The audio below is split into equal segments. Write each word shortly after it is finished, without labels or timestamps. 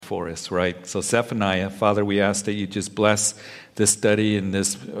for us, right? So Zephaniah, Father, we ask that you just bless this study in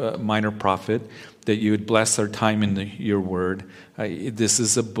this minor prophet, that you would bless our time in your word. This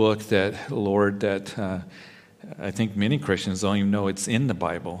is a book that, Lord, that I think many Christians don't even know it's in the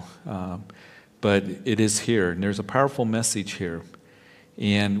Bible. But it is here, and there's a powerful message here.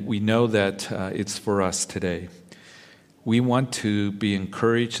 And we know that it's for us today. We want to be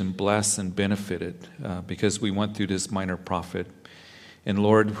encouraged and blessed and benefited because we went through this minor prophet. And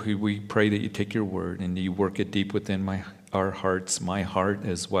Lord, we pray that you take your word and you work it deep within our hearts, my heart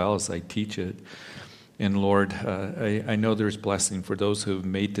as well as I teach it. And Lord, I know there's blessing for those who have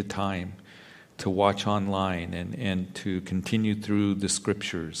made the time to watch online and to continue through the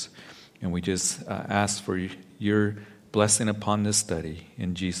scriptures. And we just ask for your blessing upon this study.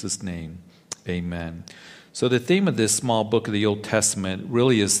 In Jesus' name, amen. So the theme of this small book of the Old Testament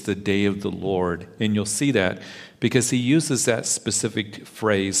really is the day of the Lord. And you'll see that because he uses that specific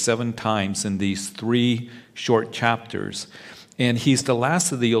phrase 7 times in these 3 short chapters. And he's the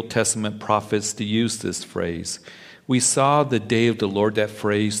last of the Old Testament prophets to use this phrase. We saw the day of the Lord, that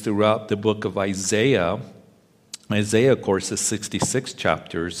phrase, throughout the book of Isaiah. Isaiah, of course, is 66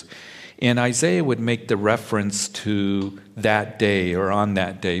 chapters. And Isaiah would make the reference to that day or on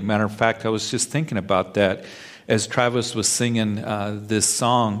that day. Matter of fact, I was just thinking about that as Travis was singing this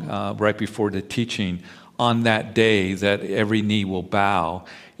song right before the teaching, on that day that every knee will bow.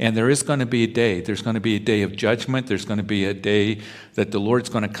 And there is going to be a day. There's going to be a day of judgment. There's going to be a day that the Lord's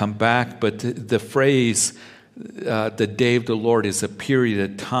going to come back. But the phrase, the day of the Lord, is a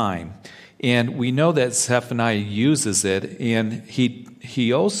period of time. And we know that Zephaniah uses it, and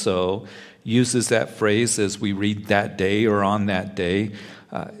he also uses that phrase as we read that day or on that day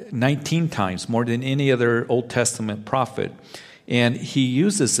 19 times, more than any other Old Testament prophet. And he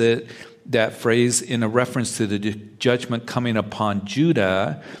uses that phrase in a reference to the judgment coming upon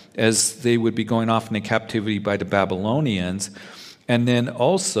Judah as they would be going off into captivity by the Babylonians. And then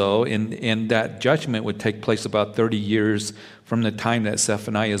also in that judgment would take place about 30 years from the time that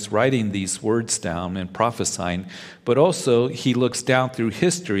Zephaniah is writing these words down and prophesying. But also he looks down through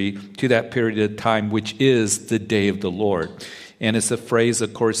history to that period of time, which is the day of the Lord. And it's a phrase,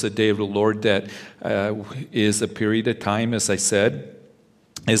 of course, the day of the Lord, that is a period of time, as I said.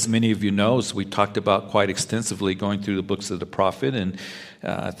 As many of you know, as we talked about quite extensively going through the books of the prophet and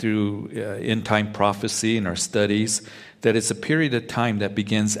through end-time prophecy in our studies, that it's a period of time that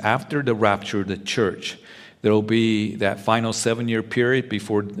begins after the rapture of the church. There will be that final 7-year period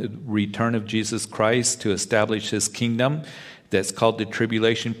before the return of Jesus Christ to establish his kingdom. That's called the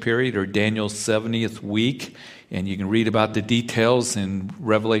tribulation period, or Daniel's 70th week. And you can read about the details in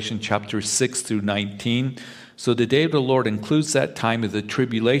Revelation chapter 6 through 19. So the day of the Lord includes that time of the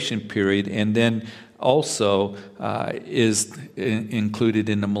tribulation period, and then also is included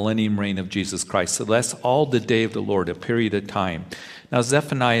in the millennium reign of Jesus Christ. So that's all the day of the Lord, a period of time. Now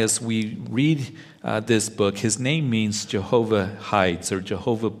Zephaniah, as we read this book, his name means Jehovah hides or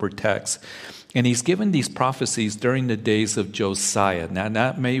Jehovah protects. And he's given these prophecies during the days of Josiah. Now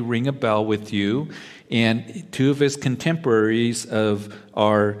that may ring a bell with you. And 2 of his contemporaries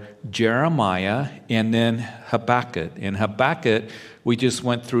are Jeremiah and then Habakkuk. And Habakkuk, we just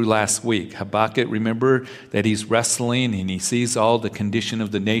went through last week. Habakkuk, remember that he's wrestling and he sees all the condition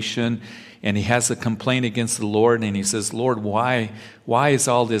of the nation, and he has a complaint against the Lord, and he says, Lord, why is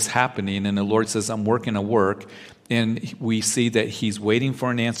all this happening? And the Lord says, I'm working a work. And we see that he's waiting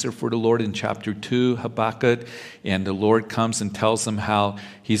for an answer for the Lord in chapter 2, Habakkuk. And the Lord comes and tells him how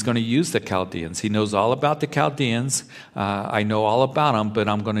he's going to use the Chaldeans. He knows all about the Chaldeans. I know all about them, but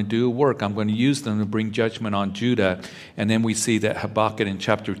I'm going to do work. I'm going to use them to bring judgment on Judah. And then we see that Habakkuk in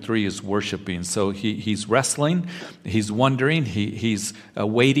chapter 3 is worshiping. So he's wrestling, he's wondering, he's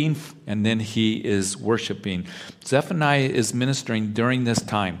waiting, and then he is worshiping. Zephaniah is ministering during this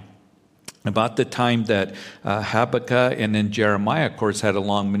time. About the time that Habakkuk and then Jeremiah, of course, had a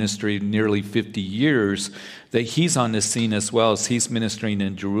long ministry, nearly 50 years, that he's on the scene as well as he's ministering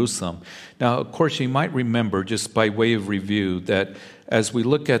in Jerusalem. Now, of course, you might remember, just by way of review, that as we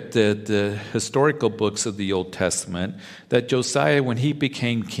look at the historical books of the Old Testament, that Josiah, when he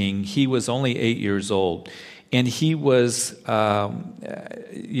became king, he was only 8 years old. And he was,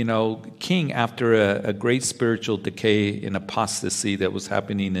 king after a great spiritual decay and apostasy that was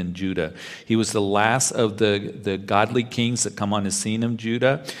happening in Judah. He was the last of the godly kings that come on the scene of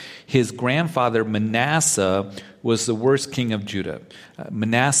Judah. His grandfather, Manasseh, was the worst king of Judah.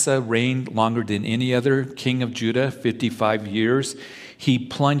 Manasseh reigned longer than any other king of Judah, 55 years. He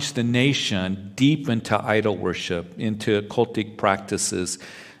plunged the nation deep into idol worship, into occultic practices.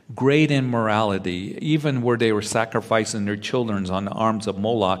 great immorality, even where they were sacrificing their children on the arms of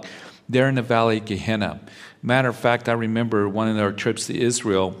Moloch, there in the valley of Gehenna. Matter of fact, I remember one of our trips to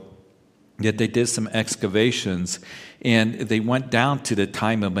Israel that they did some excavations, and they went down to the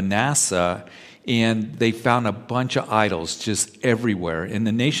time of Manasseh, and they found a bunch of idols just everywhere. And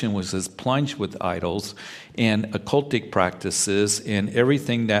the nation was as plunged with idols and occultic practices and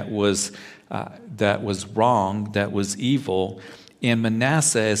everything that was wrong, that was evil. And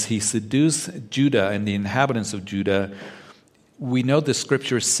Manasseh, as he seduced Judah and the inhabitants of Judah, we know the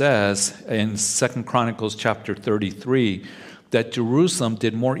scripture says in 2 Chronicles chapter 33 that Jerusalem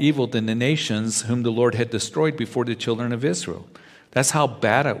did more evil than the nations whom the Lord had destroyed before the children of Israel. That's how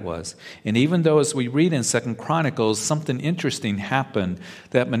bad it was. And even though, as we read in 2 Chronicles, something interesting happened,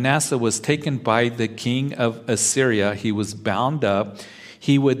 that Manasseh was taken by the king of Assyria. He was bound up.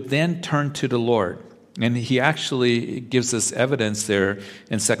 He would then turn to the Lord. And he actually gives us evidence there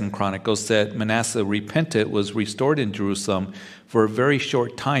in 2 Chronicles that Manasseh repented, was restored in Jerusalem for a very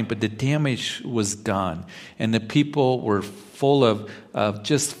short time, but the damage was done. And the people were full of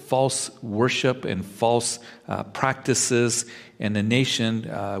just false worship and false practices. And the nation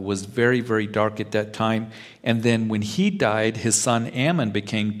was very, very dark at that time. And then when he died, his son Ammon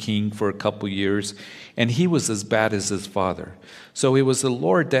became king for a couple years, and he was as bad as his father. So it was the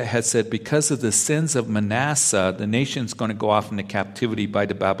Lord that had said, because of the sins of Manasseh, the nation's going to go off into captivity by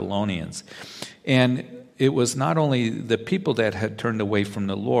the Babylonians. And it was not only the people that had turned away from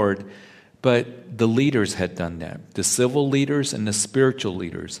the Lord, but the leaders had done that, the civil leaders and the spiritual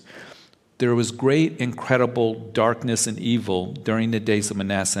leaders. There was great, incredible darkness and evil during the days of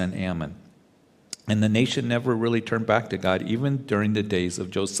Manasseh and Ammon. And the nation never really turned back to God, even during the days of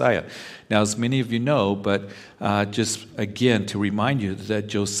Josiah. Now, as many of you know, but just again to remind you that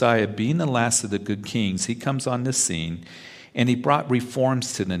Josiah, being the last of the good kings, he comes on the scene and he brought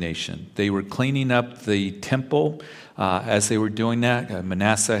reforms to the nation. They were cleaning up the temple. As they were doing that,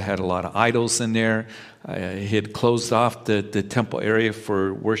 Manasseh had a lot of idols in there. He had closed off the temple area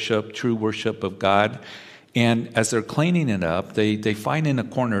for worship, true worship of God. And as they're cleaning it up, they find in a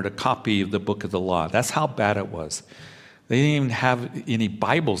corner a copy of the book of the law. That's how bad it was. They didn't even have any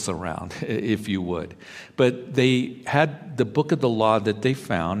Bibles around, if you would. But they had the book of the law that they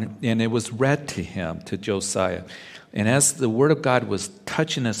found, and it was read to him, to Josiah. And as the word of God was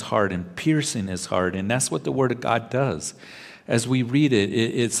touching his heart and piercing his heart, and that's what the word of God does. As we read it,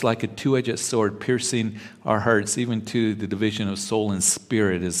 it's like a two-edged sword piercing our hearts, even to the division of soul and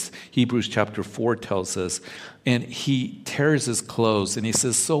spirit, as Hebrews chapter 4 tells us. And he tears his clothes, and he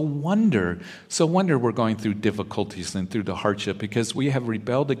says, so wonder we're going through difficulties and through the hardship, because we have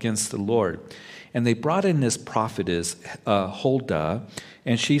rebelled against the Lord. And they brought in this prophetess, Huldah,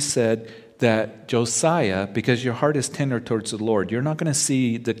 and she said that Josiah, because your heart is tender towards the Lord, you're not going to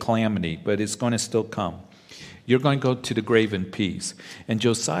see the calamity, but it's going to still come. You're going to go to the grave in peace. And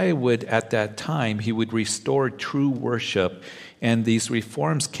Josiah would, at that time, he would restore true worship, and these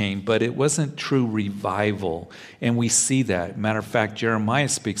reforms came, but it wasn't true revival. And we see that. Matter of fact, Jeremiah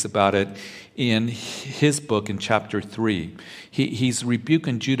speaks about it in his book in chapter 3. He's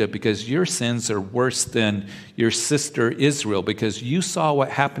rebuking Judah because your sins are worse than your sister Israel, because you saw what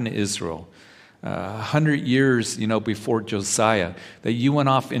happened to Israel. 100 years, before Josiah, that you went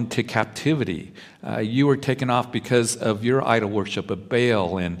off into captivity. You were taken off because of your idol worship of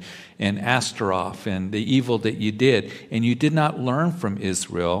Baal and Ashtaroth and the evil that you did. And you did not learn from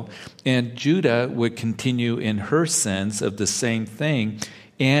Israel. And Judah would continue in her sins of the same thing.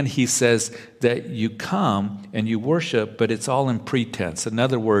 And he says that you come and you worship, but it's all in pretense. In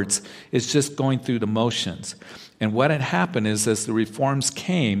other words, it's just going through the motions. And what had happened is, as the reforms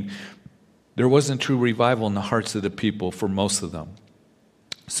came, there wasn't true revival in the hearts of the people for most of them.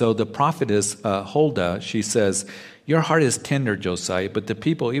 So the prophetess Huldah, she says, your heart is tender, Josiah, but the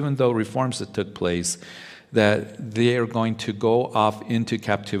people, even though reforms that took place, that they are going to go off into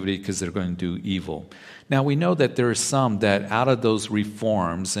captivity because they're going to do evil. Now, we know that there are some that out of those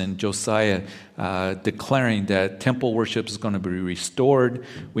reforms, and Josiah declaring that temple worship is going to be restored.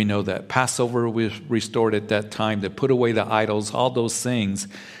 We know that Passover was restored at that time, that put away the idols, all those things,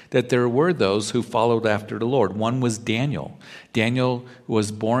 that there were those who followed after the Lord. One was Daniel. Daniel was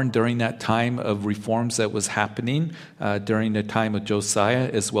born during that time of reforms that was happening during the time of Josiah,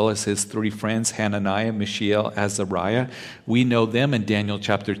 as well as his three friends, Hananiah, Mishael, Azariah. We know them in Daniel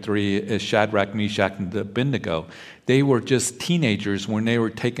chapter 3 as Shadrach, Meshach, and Abednego. They were just teenagers when they were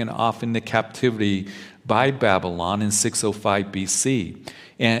taken off into captivity by Babylon in 605 BC.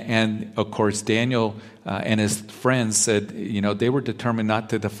 And of course, Daniel and his friends said, they were determined not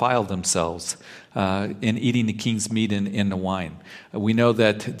to defile themselves in eating the king's meat and the wine. We know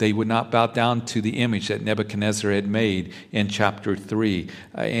that they would not bow down to the image that Nebuchadnezzar had made in chapter 3.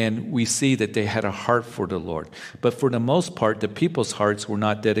 And we see that they had a heart for the Lord. But for the most part, the people's hearts were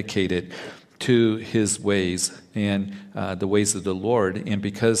not dedicated to his ways and the ways of the Lord. And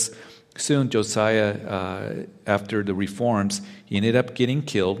because soon Josiah, after the reforms, he ended up getting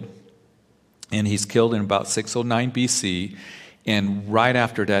killed. And he's killed in about 609 BC. And right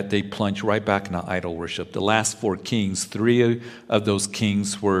after that, they plunged right back into idol worship. The last 4 kings, 3 of those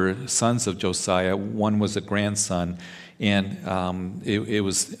kings were sons of Josiah. 1 was a grandson. And it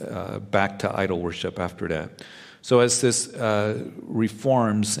was back to idol worship after that. So as this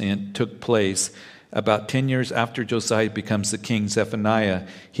reforms and took place, about 10 years after Josiah becomes the king, Zephaniah,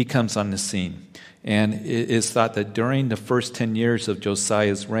 he comes on the scene. And it is thought that during the first 10 years of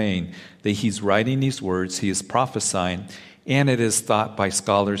Josiah's reign, that he's writing these words, he is prophesying, and it is thought by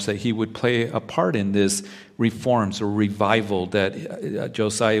scholars that he would play a part in this reforms or revival that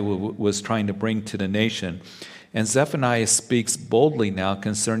Josiah was trying to bring to the nation. And Zephaniah speaks boldly now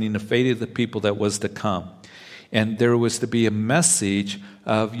concerning the fate of the people that was to come. And there was to be a message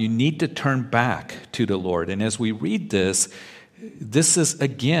of you need to turn back to the Lord. And as we read this is,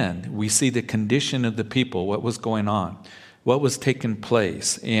 again, we see the condition of the people, what was going on, what was taking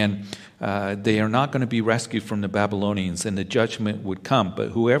place. And they are not going to be rescued from the Babylonians, and the judgment would come. But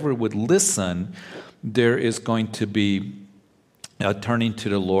whoever would listen, there is going to be turning to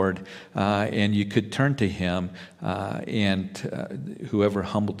the Lord, and you could turn to him, and whoever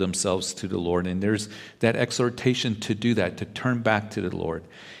humbled themselves to the Lord. And there's that exhortation to do that, to turn back to the Lord.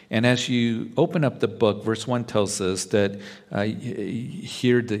 And as you open up the book, verse 1 tells us that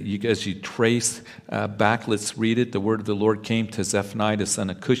here, as you trace back, let's read it. The word of the Lord came to Zephaniah, the son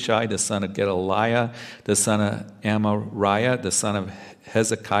of Cushai, the son of Gedaliah, the son of Amariah, the son of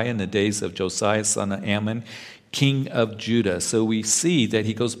Hezekiah, in the days of Josiah, son of Ammon, king of Judah. So we see that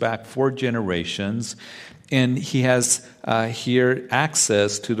he goes back 4 generations, and he has here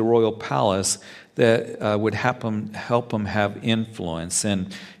access to the royal palace that would help him have influence.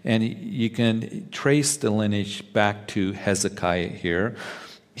 And you can trace the lineage back to Hezekiah here.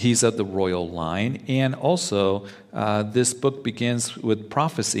 He's of the royal line. And also, this book begins with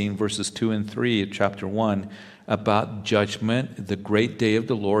prophecy in verses 2 and 3 of chapter 1 about judgment, the great day of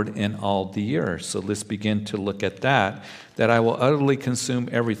the Lord in all the earth. So let's begin to look at that I will utterly consume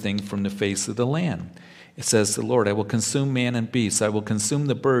everything from the face of the land. It says the Lord, I will consume man and beast. I will consume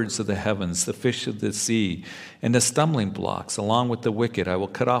the birds of the heavens, the fish of the sea, and the stumbling blocks, along with the wicked. I will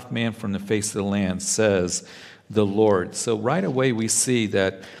cut off man from the face of the land, says the Lord. So right away we see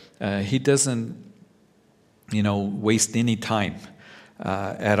that he doesn't, waste any time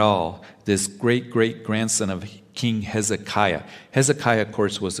at all. This great-great-grandson of King Hezekiah. Hezekiah, of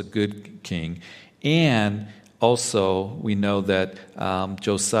course, was a good king. And also, we know that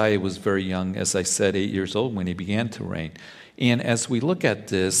Josiah was very young, as I said, 8 years old when he began to reign. And as we look at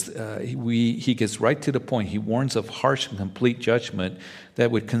this, he gets right to the point. He warns of harsh and complete judgment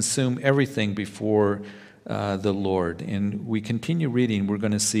that would consume everything before the Lord. And we continue reading, we're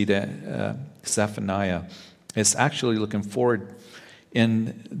going to see that Zephaniah is actually looking forward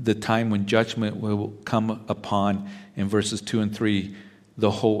in the time when judgment will come upon, in verses 2 and 3, the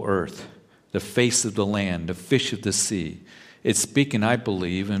whole earth, the face of the land, the fish of the sea. It's speaking, I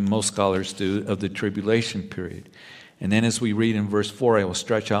believe, and most scholars do, of the tribulation period. And then as we read in verse 4, I will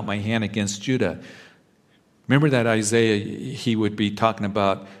stretch out my hand against Judah. Remember that Isaiah, he would be talking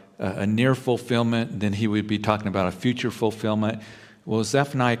about a near fulfillment, then he would be talking about a future fulfillment. Well,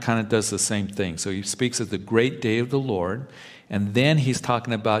 Zephaniah kind of does the same thing. So he speaks of the great day of the Lord, and then he's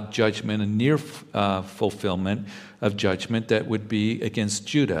talking about judgment, a near fulfillment of judgment that would be against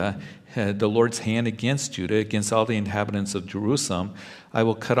Judah, the Lord's hand against Judah, against all the inhabitants of Jerusalem. I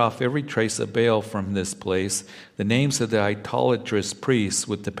will cut off every trace of Baal from this place, the names of the idolatrous priests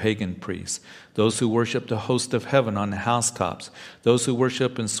with the pagan priests, those who worship the host of heaven on the housetops, those who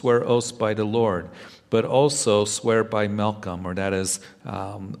worship and swear oaths by the Lord, but also swear by Malcolm, or that is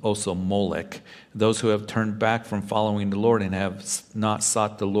also Molech, those who have turned back from following the Lord and have not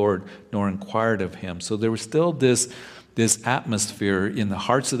sought the Lord nor inquired of him. So there was still this atmosphere in the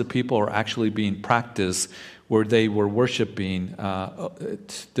hearts of the people, or actually being practiced, where they were worshiping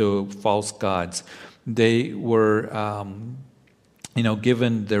the false gods. They were,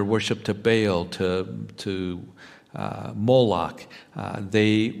 given their worship to Baal, to Moloch.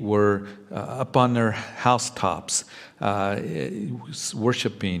 They were up on their housetops,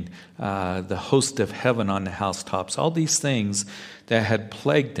 worshiping the host of heaven on the housetops. All these things that had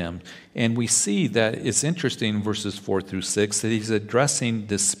plagued them. And we see that it's interesting in verses 4 through 6 that he's addressing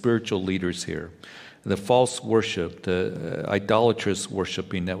the spiritual leaders here, the false worship, the idolatrous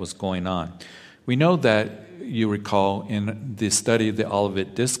worshiping that was going on. We know that, you recall, in the study of the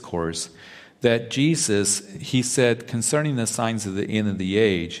Olivet Discourse, that Jesus, he said concerning the signs of the end of the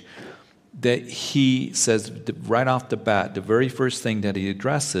age, that he says right off the bat, the very first thing that he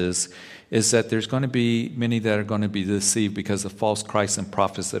addresses is that there's going to be many that are going to be deceived because of false Christs and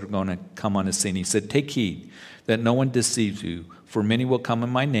prophets that are going to come on the scene. He said, take heed that no one deceives you, for many will come in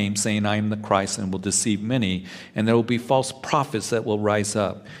my name, saying I am the Christ, and will deceive many, and there will be false prophets that will rise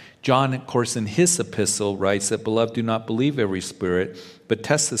up. John, of course, in his epistle writes that, beloved, do not believe every spirit, but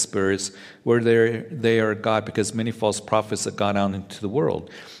test the spirits where they are God, because many false prophets have gone out into the world.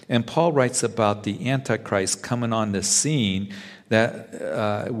 And Paul writes about the Antichrist coming on the scene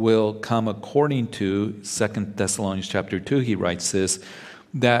that will come according to 2 Thessalonians chapter 2, he writes this,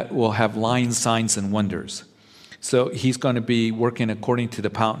 that will have lying signs and wonders. So he's going to be working according to the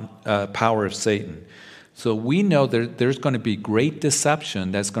power of Satan. So we know that there's going to be great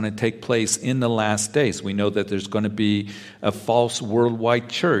deception that's going to take place in the last days. We know that there's going to be a false worldwide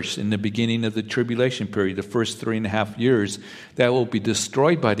church in the beginning of the tribulation period, the first 3.5 years, that will be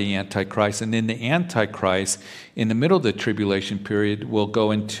destroyed by the Antichrist. And then the Antichrist, in the middle of the tribulation period, will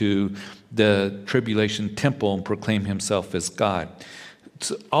go into the tribulation temple and proclaim himself as God.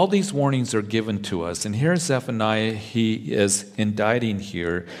 So all these warnings are given to us. And here's Zephaniah, he is indicting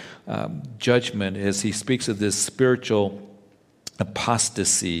here judgment as he speaks of this spiritual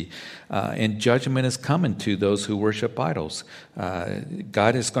apostasy. And judgment is coming to those who worship idols.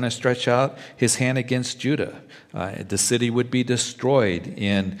 God is going to stretch out his hand against Judah. The city would be destroyed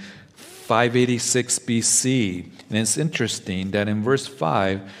in 586 BC. And it's interesting that in verse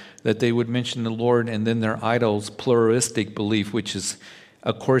 5 that they would mention the Lord and then their idols' pluralistic belief, which is,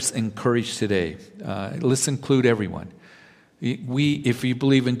 of course, encouraged today. Let's include everyone. If you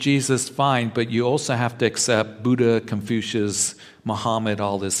believe in Jesus, fine, but you also have to accept Buddha, Confucius, Muhammad,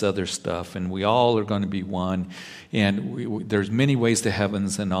 all this other stuff, and we all are going to be one, and there's many ways to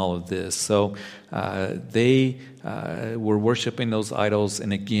heavens and all of this. So they were worshiping those idols,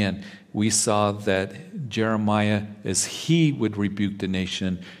 and again, we saw that Jeremiah, as he would rebuke the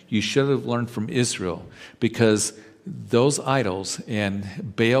nation, you should have learned from Israel, because those idols,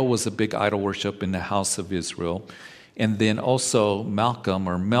 and Baal was a big idol worship in the house of Israel, and then also Malcolm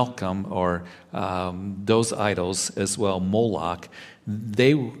or those idols as well, Moloch,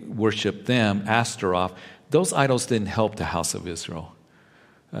 they worshiped them, Astaroth. Those idols didn't help the house of Israel.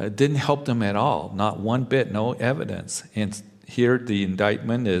 It didn't help them at all, not one bit, no evidence. And here the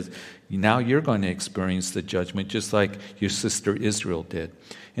indictment is, now you're going to experience the judgment just like your sister Israel did.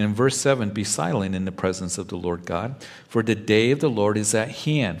 And in verse 7, be silent in the presence of the Lord God, for the day of the Lord is at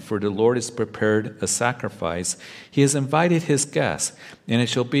hand, for the Lord has prepared a sacrifice. He has invited his guests, and it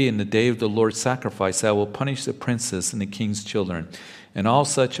shall be in the day of the Lord's sacrifice that I will punish the princes and the king's children, and all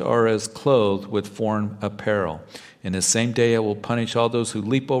such are as clothed with foreign apparel. In the same day I will punish all those who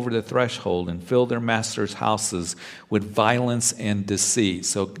leap over the threshold and fill their masters' houses with violence and deceit.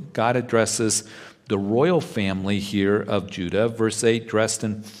 So God addresses the royal family here of Judah. Verse 8, dressed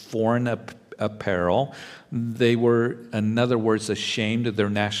in foreign apparel. They were, in other words, ashamed of their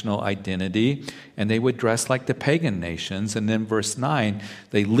national identity, and they would dress like the pagan nations. And then verse 9,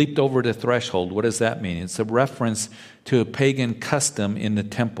 they leaped over the threshold. What does that mean? It's a reference to a pagan custom in the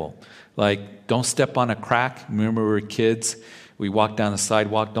temple. Like, don't step on a crack. Remember, we were kids. We walked down the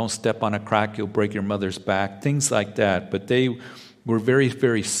sidewalk. Don't step on a crack. You'll break your mother's back. Things like that. But they were very,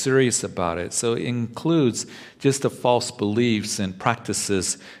 very serious about it. So it includes just the false beliefs and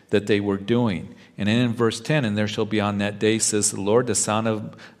practices that they were doing. And then in verse 10, and there shall be on that day, says the Lord, the sound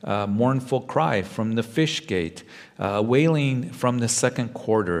of mournful cry from the fish gate, wailing from the second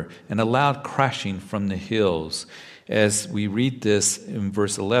quarter, and a loud crashing from the hills. As we read this in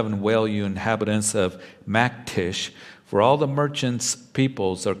verse 11, wail you inhabitants of Maktish, for all the merchants'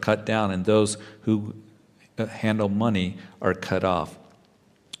 peoples are cut down, and those who handle money are cut off.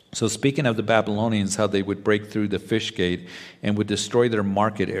 So speaking of the Babylonians, how they would break through the fish gate and would destroy their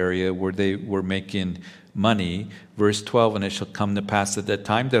market area where they were making money. Verse 12, and it shall come to pass at that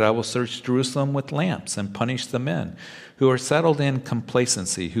time that I will search Jerusalem with lamps and punish the men who are settled in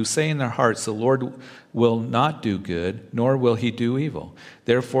complacency, who say in their hearts, the Lord will not do good, nor will he do evil.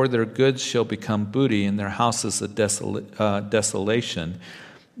 Therefore their goods shall become booty, and their houses a desolation.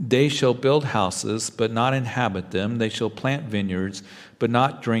 They shall build houses, but not inhabit them. They shall plant vineyards, but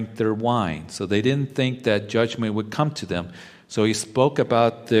not drink their wine. So they didn't think that judgment would come to them. So he spoke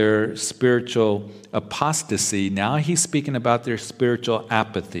about their spiritual apostasy. Now he's speaking about their spiritual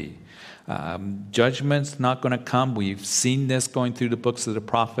apathy. Judgment's not going to come. We've seen this going through the books of the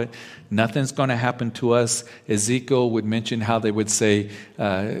prophet. Nothing's going to happen to us. Ezekiel would mention how they would say,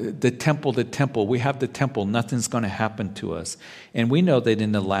 the temple, we have the temple. Nothing's going to happen to us. And we know that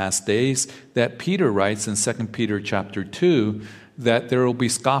in the last days that Peter writes in 2 Peter chapter 2, that there will be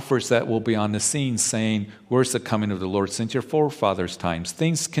scoffers that will be on the scene saying, where's the coming of the Lord since your forefathers' times?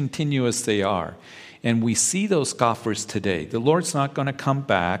 Things continue as they are. And we see those scoffers today. The Lord's not going to come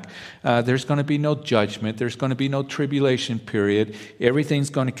back. There's going to be no judgment. There's going to be no tribulation period. Everything's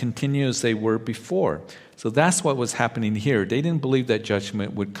going to continue as they were before. So that's what was happening here. They didn't believe that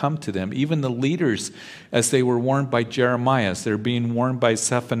judgment would come to them. Even the leaders, as they were warned by Jeremiah, as they're being warned by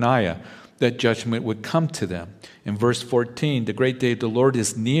Zephaniah, that judgment would come to them. In verse 14, the great day of the Lord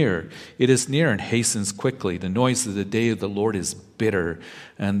is near. It is near and hastens quickly. The noise of the day of the Lord is bitter,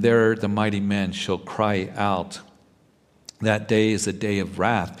 and there the mighty men shall cry out. That day is a day of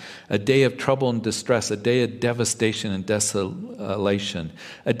wrath, a day of trouble and distress, a day of devastation and desolation,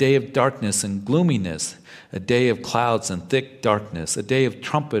 a day of darkness and gloominess, a day of clouds and thick darkness, a day of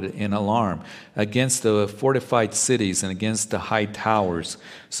trumpet and alarm against the fortified cities and against the high towers.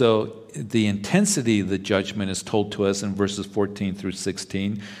 So the intensity of the judgment is told to us in verses 14 through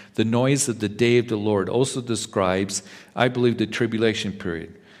 16. The noise of the day of the Lord also describes, I believe, the tribulation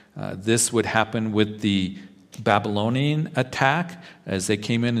period. This would happen with the Babylonian attack as they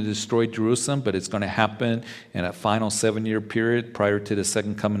came in and destroyed Jerusalem, but it's going to happen in a final 7-year period prior to the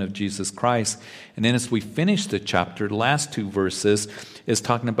second coming of Jesus Christ. And then as we finish the chapter, the last 2 verses is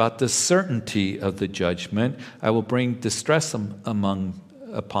talking about the certainty of the judgment. I will bring distress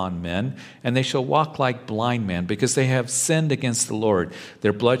upon men, and they shall walk like blind men, because they have sinned against the Lord.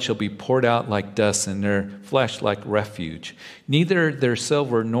 Their blood shall be poured out like dust, and their flesh like refuge. Neither their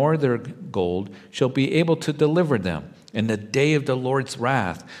silver nor their gold shall be able to deliver them in the day of the Lord's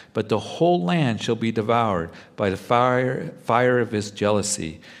wrath, but the whole land shall be devoured by the fire of his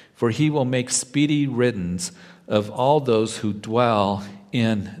jealousy. For he will make speedy riddance of all those who dwell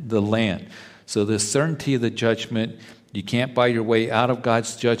in the land. So the certainty of the judgment, you can't buy your way out of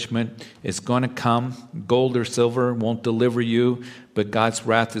God's judgment. It's going to come. Gold or silver won't deliver you, but God's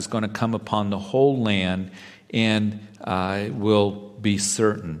wrath is going to come upon the whole land and will be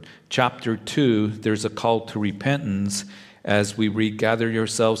certain. Chapter 2, there's a call to repentance as we read, gather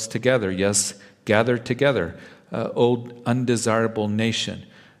yourselves together. Yes, gather together, O undesirable nation.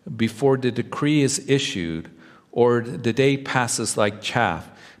 Before the decree is issued, or the day passes like chaff,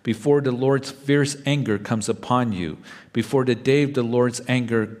 before the Lord's fierce anger comes upon you, before the day of the Lord's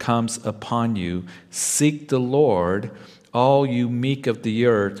anger comes upon you, seek the Lord, all you meek of the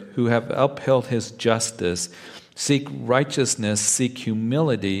earth who have upheld his justice. Seek righteousness, seek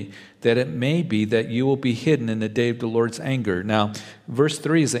humility, that it may be that you will be hidden in the day of the Lord's anger. Now, verse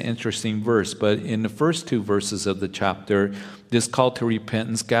 3 is an interesting verse, but in the first 2 verses of the chapter, this call to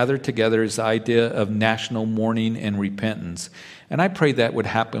repentance, gather together, is the idea of national mourning and repentance. And I pray that would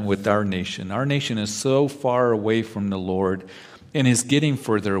happen with our nation. Our nation is so far away from the Lord and is getting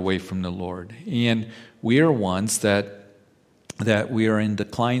further away from the Lord. And we are ones that we are in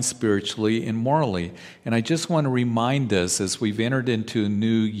decline spiritually and morally. And I just want to remind us as we've entered into a new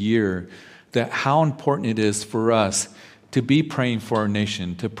year that how important it is for us to be praying for our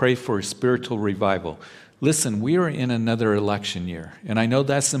nation, to pray for a spiritual revival. Listen, we are in another election year, and I know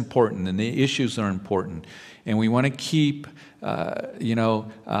that's important, and the issues are important, and we want to keep up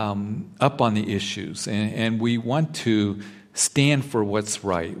on the issues, and we want to stand for what's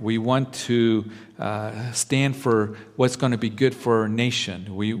right. We want to stand for what's going to be good for our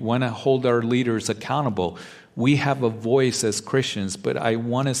nation. We want to hold our leaders accountable. We have a voice as Christians, but I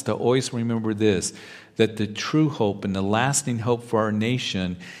want us to always remember this, that the true hope and the lasting hope for our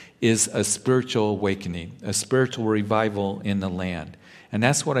nation is a spiritual awakening, a spiritual revival in the land. And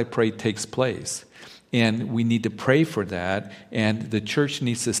that's what I pray takes place. And we need to pray for that, and the church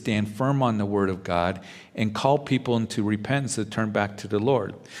needs to stand firm on the Word of God and call people into repentance to turn back to the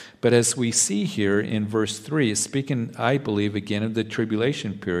Lord. But as we see here in verse 3, speaking, I believe, again of the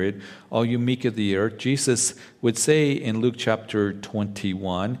tribulation period, all you meek of the earth, Jesus would say in Luke chapter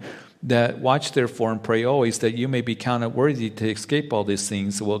 21, that watch therefore and pray always that you may be counted worthy to escape all these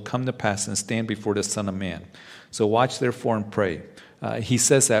things that will come to pass and stand before the Son of Man. So watch therefore and pray. He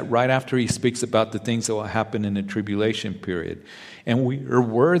says that right after he speaks about the things that will happen in the tribulation period. And we are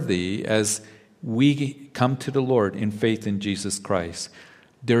worthy as we come to the Lord in faith in Jesus Christ.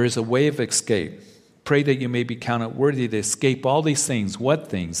 There is a way of escape. Pray that you may be counted worthy to escape all these things. What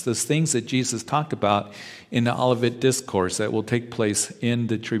things? Those things that Jesus talked about in the Olivet Discourse that will take place in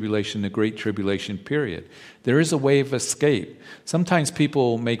the tribulation, the Great Tribulation period. There is a way of escape. Sometimes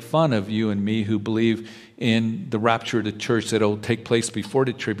people make fun of you and me who believe in the rapture of the church that will take place before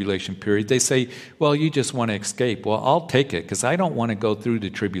the tribulation period. They say, well, you just want to escape. Well, I'll take it because I don't want to go through the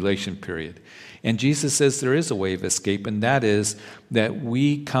tribulation period. And Jesus says there is a way of escape, and that is that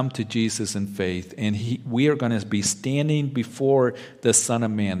we come to Jesus in faith, and we are going to be standing before the Son of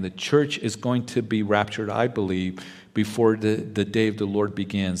Man. The church is going to be raptured, I believe, before the day of the Lord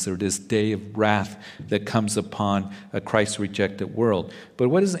begins, or this day of wrath that comes upon a Christ-rejected world. But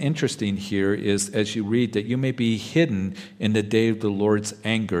what is interesting here is, as you read, that you may be hidden in the day of the Lord's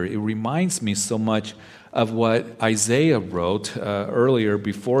anger. It reminds me so much of what Isaiah wrote earlier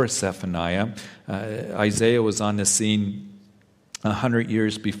before Zephaniah. Isaiah was on the scene 100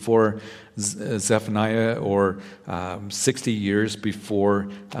 years before Zephaniah, or 60 years before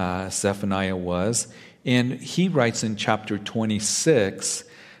Zephaniah was. And he writes in chapter 26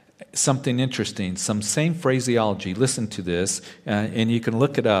 something interesting, some same phraseology. Listen to this, and you can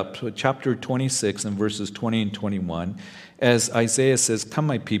look it up. Chapter 26 and verses 20 and 21. As Isaiah says, "Come,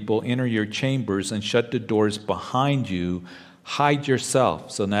 my people, enter your chambers and shut the doors behind you. Hide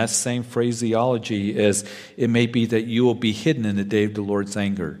yourself." So in that same phraseology as it may be that you will be hidden in the day of the Lord's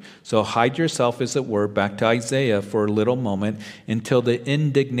anger. So hide yourself, as it were, back to Isaiah for a little moment until the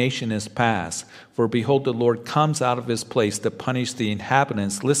indignation is past. For behold, the Lord comes out of his place to punish the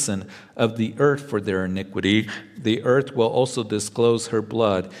inhabitants, listen, of the earth for their iniquity. The earth will also disclose her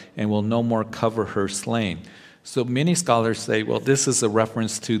blood and will no more cover her slain. So many scholars say, well, this is a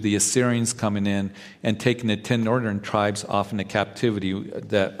reference to the Assyrians coming in and taking the 10 northern tribes off into captivity,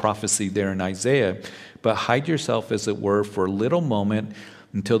 that prophecy there in Isaiah. But hide yourself, as it were, for a little moment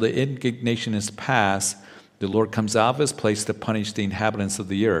until the indignation is past. The Lord comes out of his place to punish the inhabitants of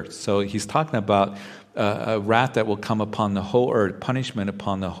the earth. So he's talking about a wrath that will come upon the whole earth, punishment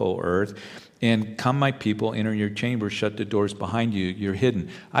upon the whole earth. And come, my people, enter your chambers, shut the doors behind you, you're hidden.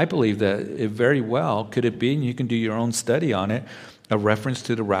 I believe that it very well could it be, and you can do your own study on it, a reference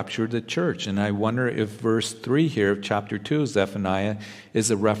to the rapture of the church. And I wonder if verse 3 here of chapter 2 of Zephaniah is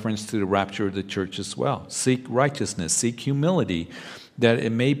a reference to the rapture of the church as well. Seek righteousness, seek humility, that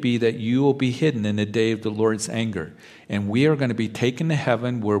it may be that you will be hidden in the day of the Lord's anger. And we are going to be taken to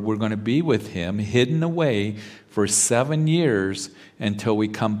heaven, where we're going to be with him, hidden away for 7 years until we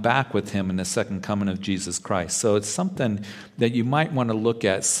come back with him in the second coming of Jesus Christ. So it's something that you might want to look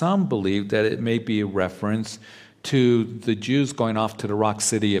at. Some believe that it may be a reference to the Jews going off to the rock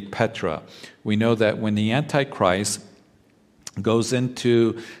city of Petra. We know that when the Antichrist goes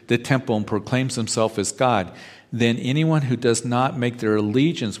into the temple and proclaims himself as God, then anyone who does not make their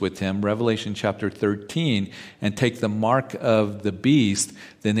allegiance with him, Revelation chapter 13, and take the mark of the beast,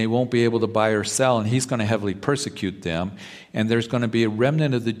 then they won't be able to buy or sell, and he's going to heavily persecute them. And there's going to be a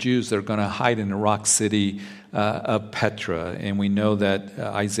remnant of the Jews that are going to hide in the rock city of Petra. And we know that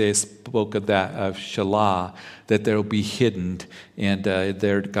Isaiah spoke of that, of Shelah, that they'll be hidden, and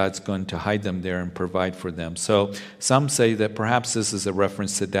there God's going to hide them there and provide for them. So some say that perhaps this is a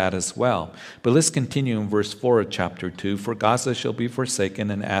reference to that as well. But let's continue in verse 4 of chapter 2. For Gaza shall be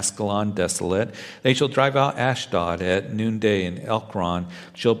forsaken and Askelon desolate. They shall drive out Ashdod at noonday, and Ekron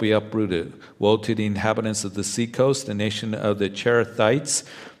shall be uprooted. Woe to the inhabitants of the seacoast, the nation of the Cherethites.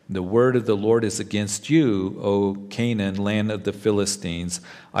 The word of the Lord is against you, O Canaan, land of the Philistines.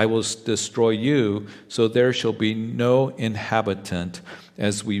 I will destroy you, so there shall be no inhabitant.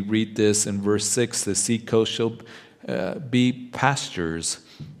 As we read this in verse 6, the seacoast shall be pastures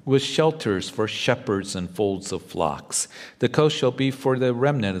with shelters for shepherds and folds of flocks. The coast shall be for the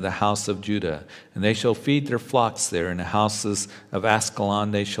remnant of the house of Judah, and they shall feed their flocks there. In the houses of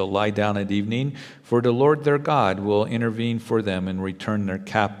Askelon they shall lie down at evening, for the Lord their God will intervene for them and return their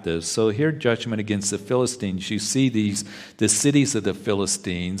captives. So here, judgment against the Philistines. You see the cities of the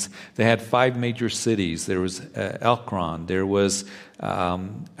Philistines. They had 5 major cities. There was Ekron, there was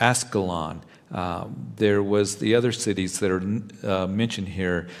Askelon, there was the other cities that are mentioned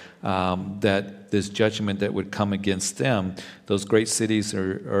here, that this judgment that would come against them. Those great cities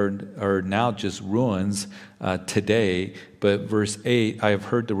are now just ruins today. But verse 8, I have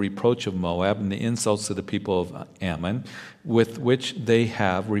heard the reproach of Moab and the insults of the people of Ammon, with which they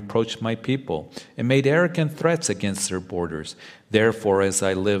have reproached my people, and made arrogant threats against their borders. Therefore, as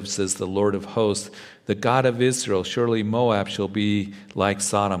I live, says the Lord of hosts, the God of Israel, surely Moab shall be like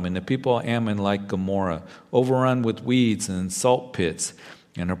Sodom, and the people of Ammon like Gomorrah, overrun with weeds and salt pits,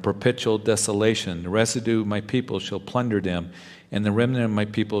 and a perpetual desolation. The residue of my people shall plunder them and the remnant of my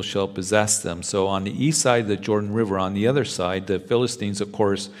people shall possess them. So on the east side of the Jordan River, on the other side, the Philistines, of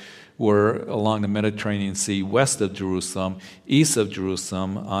course, were along the Mediterranean Sea, west of Jerusalem. East of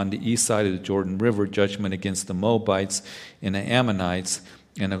Jerusalem, on the east side of the Jordan River, judgment against the Moabites and the Ammonites.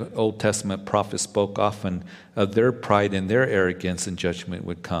 And the Old Testament prophets spoke often of their pride and their arrogance, and judgment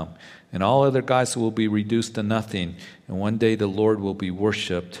would come. And all other gods will be reduced to nothing. And one day the Lord will be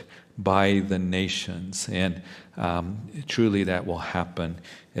worshipped by the nations. And truly that will happen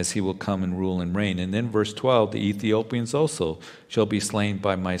as he will come and rule and reign. And then verse 12, the Ethiopians also shall be slain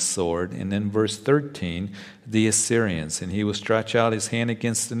by my sword. And then verse 13, the Assyrians. And he will stretch out his hand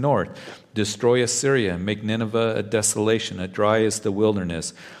against the north, destroy Assyria, and make Nineveh a desolation, a dry as the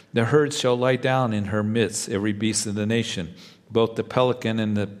wilderness. The herds shall lie down in her midst, every beast of the nation, both the pelican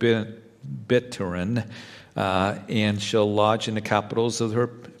and the bittern, and shall lodge in the capitals of her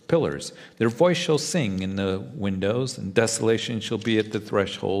pillars. Their voice shall sing in the windows, and desolation shall be at the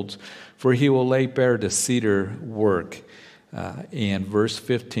thresholds, for he will lay bare the cedar work. And verse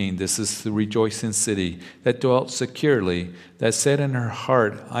 15, this is the rejoicing city that dwelt securely, that said in her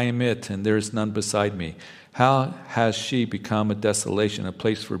heart, I am it, and there is none beside me. How has she become a desolation, a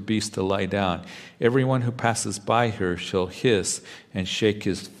place for beasts to lie down? Everyone who passes by her shall hiss and shake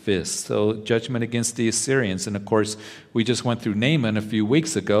his fist. So judgment against the Assyrians. And of course, we just went through Naaman a few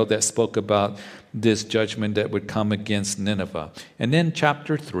weeks ago that spoke about this judgment that would come against Nineveh. And then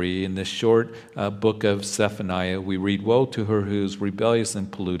chapter 3, in this short book of Zephaniah, we read, Woe to her who is rebellious and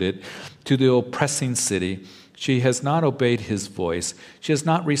polluted, to the oppressing city. She has not obeyed his voice. She has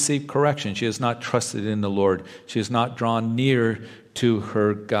not received correction. She has not trusted in the Lord. She has not drawn near to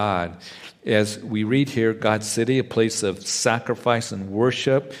her God. As we read here, God's city, a place of sacrifice and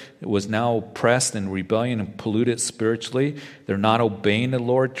worship, was now oppressed in rebellion and polluted spiritually. They're not obeying the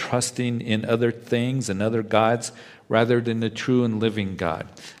Lord, trusting in other things and other gods rather than the true and living God,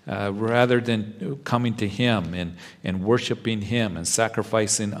 rather than coming to him and worshiping him and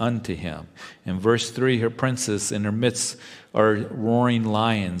sacrificing unto him. In verse 3, her princes in her midst are roaring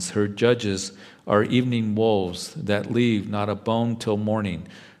lions. Her judges are evening wolves that leave not a bone till morning.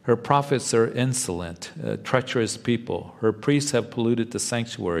 Her prophets are insolent, treacherous people. Her priests have polluted the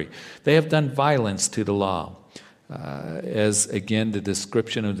sanctuary. They have done violence to the law. As again, the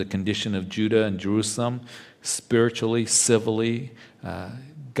description of the condition of Judah and Jerusalem, spiritually, civilly.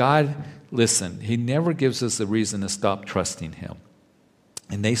 God, listen, he never gives us a reason to stop trusting him.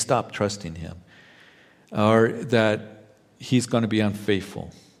 And they stop trusting him. Or that he's going to be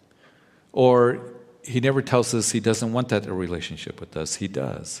unfaithful. Or he never tells us he doesn't want that relationship with us. He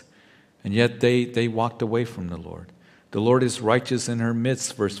does. And yet they walked away from the Lord. The Lord is righteous in her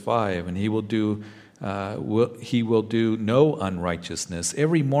midst, verse 5, and he will do no unrighteousness.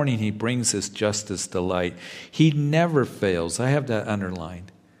 Every morning he brings his justice to light. He never fails. I have that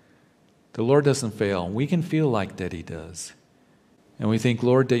underlined. The Lord doesn't fail. We can feel like that he does. And we think,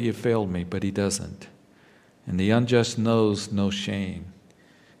 Lord, that you failed me, but he doesn't. And the unjust knows no shame.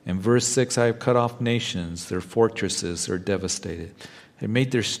 In verse 6, I have cut off nations. Their fortresses are devastated. I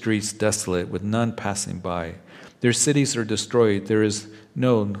made their streets desolate with none passing by. Their cities are destroyed. There is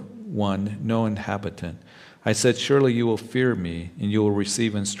no one, no inhabitant. I said, surely you will fear me, and you will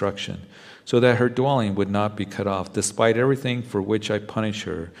receive instruction, so that her dwelling would not be cut off, despite everything for which I punish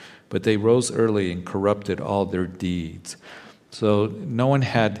her. But they rose early and corrupted all their deeds. So no one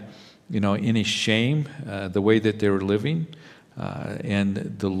had, any shame the way that they were living.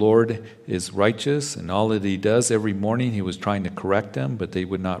 And the Lord is righteous, and all that he does every morning, he was trying to correct them, but they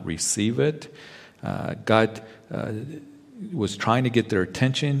would not receive it. God was trying to get their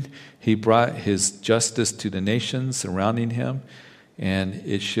attention. He brought his justice to the nations surrounding him, and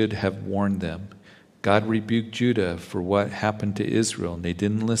it should have warned them. God rebuked Judah for what happened to Israel, and they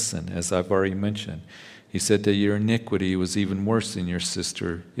didn't listen, as I've already mentioned. He said that your iniquity was even worse than your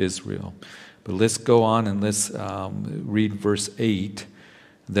sister Israel. But let's go on and let's read verse 8.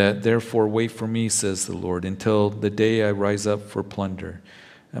 That therefore wait for me, says the Lord, until the day I rise up for plunder.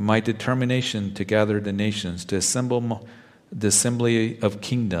 And my determination to gather the nations, to assemble the assembly of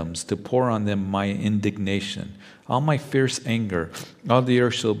kingdoms, to pour on them my indignation, all my fierce anger, all the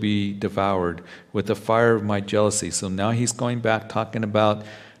earth shall be devoured with the fire of my jealousy. So now he's going back talking about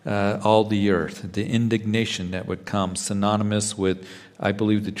all the earth, the indignation that would come, synonymous with, I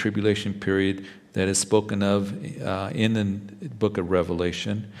believe, the tribulation period that is spoken of in the book of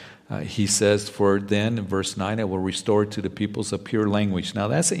Revelation. He says, for then, in verse 9, I will restore to the peoples a pure language. Now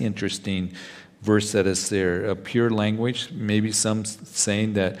that's an interesting verse that is there, a pure language. Maybe some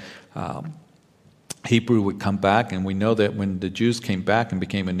saying that Hebrew would come back, and we know that when the Jews came back and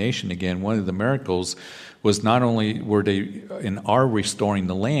became a nation again, one of the miracles was not only were they and are restoring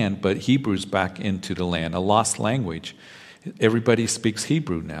the land, but Hebrews back into the land, a lost language. Everybody speaks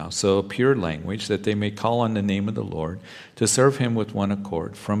Hebrew now, so a pure language, that they may call on the name of the Lord, to serve him with one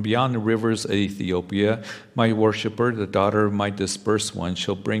accord. From beyond the rivers of Ethiopia, my worshiper, the daughter of my dispersed one,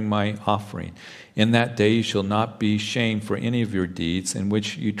 shall bring my offering. In that day you shall not be shamed for any of your deeds in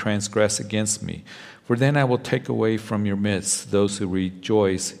which you transgress against me. For then I will take away from your midst those who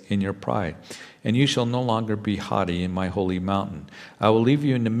rejoice in your pride. And you shall no longer be haughty in my holy mountain. I will leave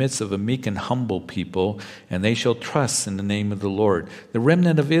you in the midst of a meek and humble people, and they shall trust in the name of the Lord. The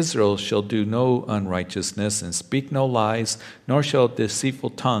remnant of Israel shall do no unrighteousness, and speak no lies, nor shall a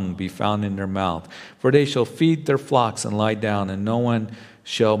deceitful tongue be found in their mouth. For they shall feed their flocks and lie down, and no one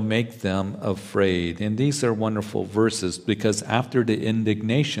shall make them afraid. And these are wonderful verses, because after the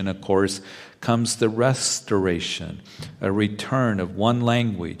indignation, of course, comes the restoration, a return of one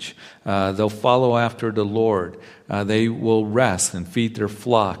language. They'll follow after the Lord. They will rest and feed their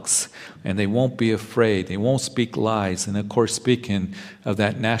flocks, and they won't be afraid. They won't speak lies. And of course, speaking of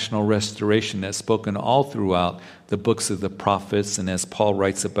that national restoration that's spoken all throughout the books of the prophets, and as Paul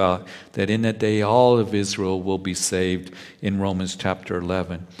writes about, that in that day all of Israel will be saved in Romans chapter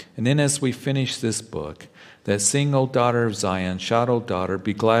 11. And then as we finish this book, that sing, O daughter of Zion, shout, O daughter,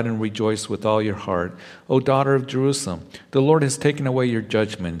 be glad and rejoice with all your heart. O daughter of Jerusalem, the Lord has taken away your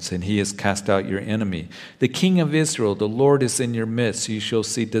judgments, and he has cast out your enemy. The King of Israel, the Lord is in your midst. You shall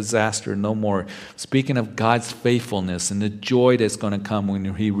see disaster no more. Speaking of God's faithfulness and the joy that's going to come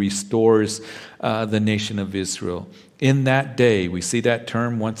when he restores the nation of Israel. In that day, we see that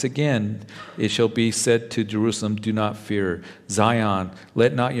term once again, it shall be said to Jerusalem, do not fear. Zion,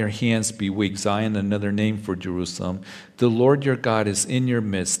 let not your hands be weak. Zion, another name for Jerusalem. The Lord your God is in your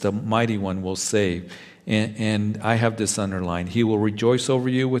midst. The mighty one will save. And I have this underlined. He will rejoice over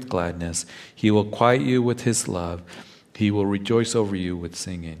you with gladness. He will quiet you with his love. He will rejoice over you with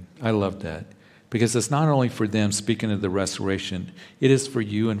singing. I love that. Because it's not only for them, speaking of the restoration, it is for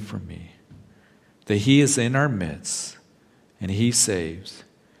you and for me. That he is in our midst, and he saves,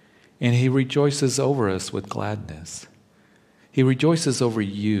 and he rejoices over us with gladness. He rejoices over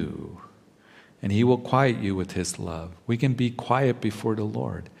you, and he will quiet you with his love. We can be quiet before the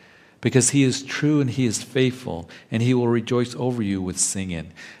Lord, because he is true and he is faithful, and he will rejoice over you with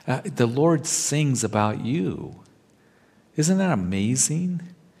singing. The Lord sings about you. Isn't that amazing?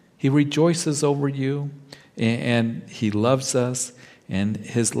 He rejoices over you, and he loves us, and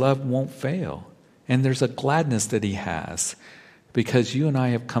his love won't fail. And there's a gladness that he has because you and I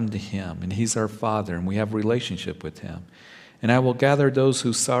have come to him, and he's our Father, and we have a relationship with him. And I will gather those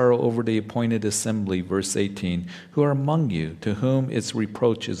who sorrow over the appointed assembly, verse 18, who are among you, to whom its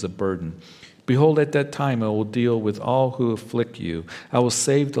reproach is a burden. Behold, at that time I will deal with all who afflict you. I will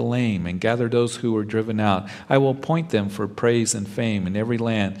save the lame and gather those who were driven out. I will appoint them for praise and fame in every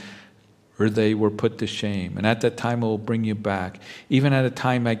land where they were put to shame. And at that time I will bring you back, even at a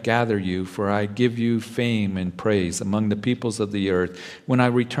time I gather you, for I give you fame and praise among the peoples of the earth, when I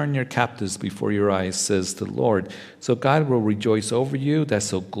return your captives before your eyes, says the Lord. So God will rejoice over you. That's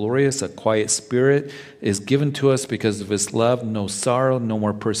so glorious. A quiet spirit is given to us because of his love, no sorrow, no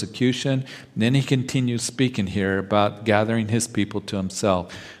more persecution. And then he continues speaking here about gathering his people to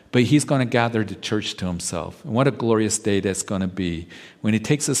himself. But he's going to gather the church to himself. And what a glorious day that's going to be when he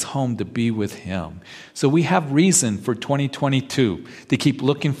takes us home to be with him. So we have reason for 2022 to keep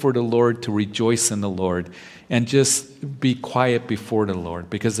looking for the Lord, to rejoice in the Lord, and just be quiet before the Lord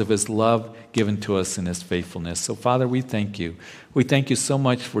because of his love given to us and his faithfulness. So Father, we thank you. We thank you so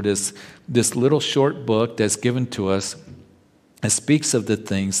much for this little short book that's given to us. It speaks of the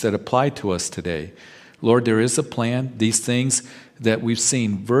things that apply to us today. Lord, there is a plan. These things that we've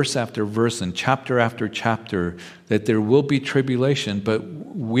seen verse after verse and chapter after chapter, that there will be tribulation, but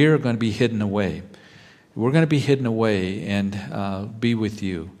we're going to be hidden away. We're going to be hidden away and be with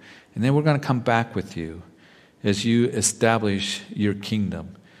you. And then we're going to come back with you as you establish your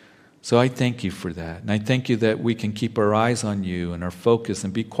kingdom. So I thank you for that. And I thank you that we can keep our eyes on you and our focus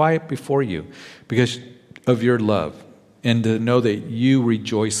and be quiet before you because of your love, and to know that you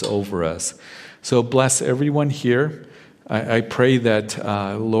rejoice over us. So bless everyone here. I pray that,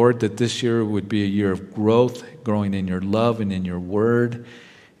 Lord, that this year would be a year of growth, growing in your love and in your word.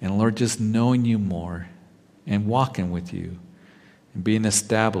 And Lord, just knowing you more and walking with you and being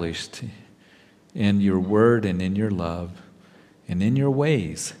established in your word and in your love and in your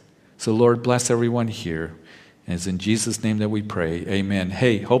ways. So Lord, bless everyone here. And it's in Jesus' name that we pray. Amen.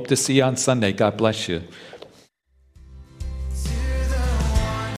 Hey, hope to see you on Sunday. God bless you.